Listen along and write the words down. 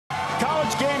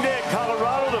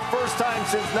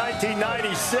since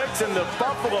 1996, and the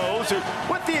Buffaloes, who,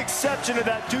 with the exception of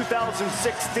that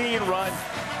 2016 run,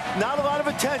 not a lot of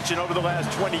attention over the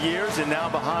last 20 years, and now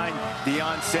behind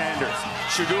Deion Sanders,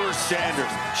 Shadur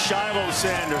Sanders, Shiloh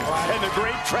Sanders, and the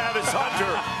great Travis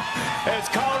Hunter. As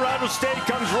Colorado State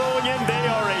comes rolling in, they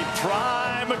are a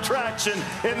prime attraction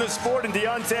in the sport, and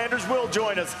Deion Sanders will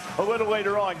join us a little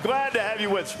later on. Glad to have you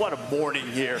with us. What a morning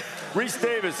here. Reese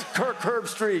Davis, Kirk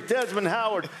Herbstreit, Desmond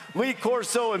Howard, Lee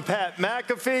Corso, and Pat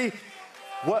McAfee.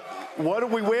 What are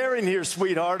we wearing here,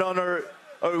 sweetheart, on our...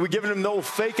 Are we giving them no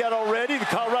fake out already? The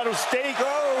Colorado State.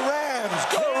 Go Rams!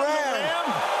 Go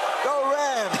Rams! Go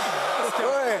Rams! Go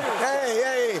ahead.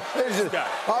 Hey.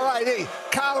 All right, hey,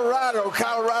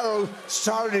 Colorado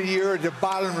started the year at the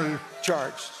bottom of the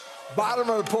charts. Bottom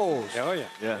of the polls. Oh,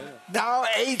 yeah. Now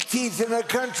 18th in the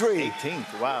country.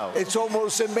 18th, wow. It's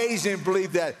almost amazing to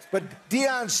believe that. But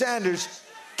Deion Sanders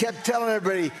kept telling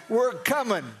everybody, we're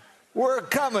coming. We're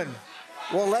coming.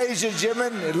 Well, ladies and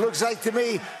gentlemen, it looks like to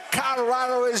me,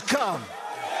 Colorado has come.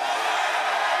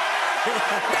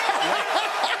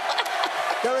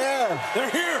 They're here. They're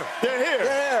here. They're here.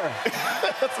 They're here.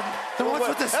 That's one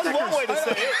way to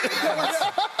say it.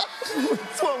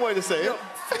 That's one way to say it.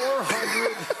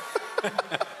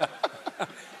 400.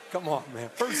 Come on, man.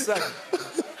 First second.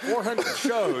 400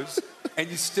 shows, and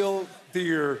you still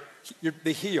do you're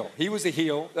the heel. He was the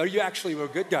heel. Oh, you actually were a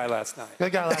good guy last night.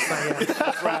 Good guy last night,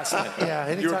 yeah.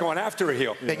 Yeah, you were going after a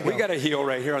heel. Big We heel. got a heel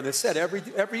right here on this set.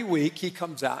 Every week he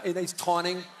comes out and he's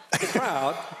taunting the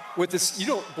crowd with this. You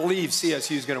don't believe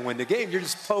CSU is going to win the game. You're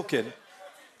just poking.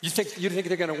 You think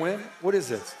they're going to win? What is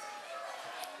this?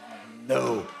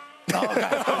 No. And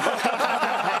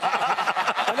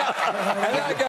I got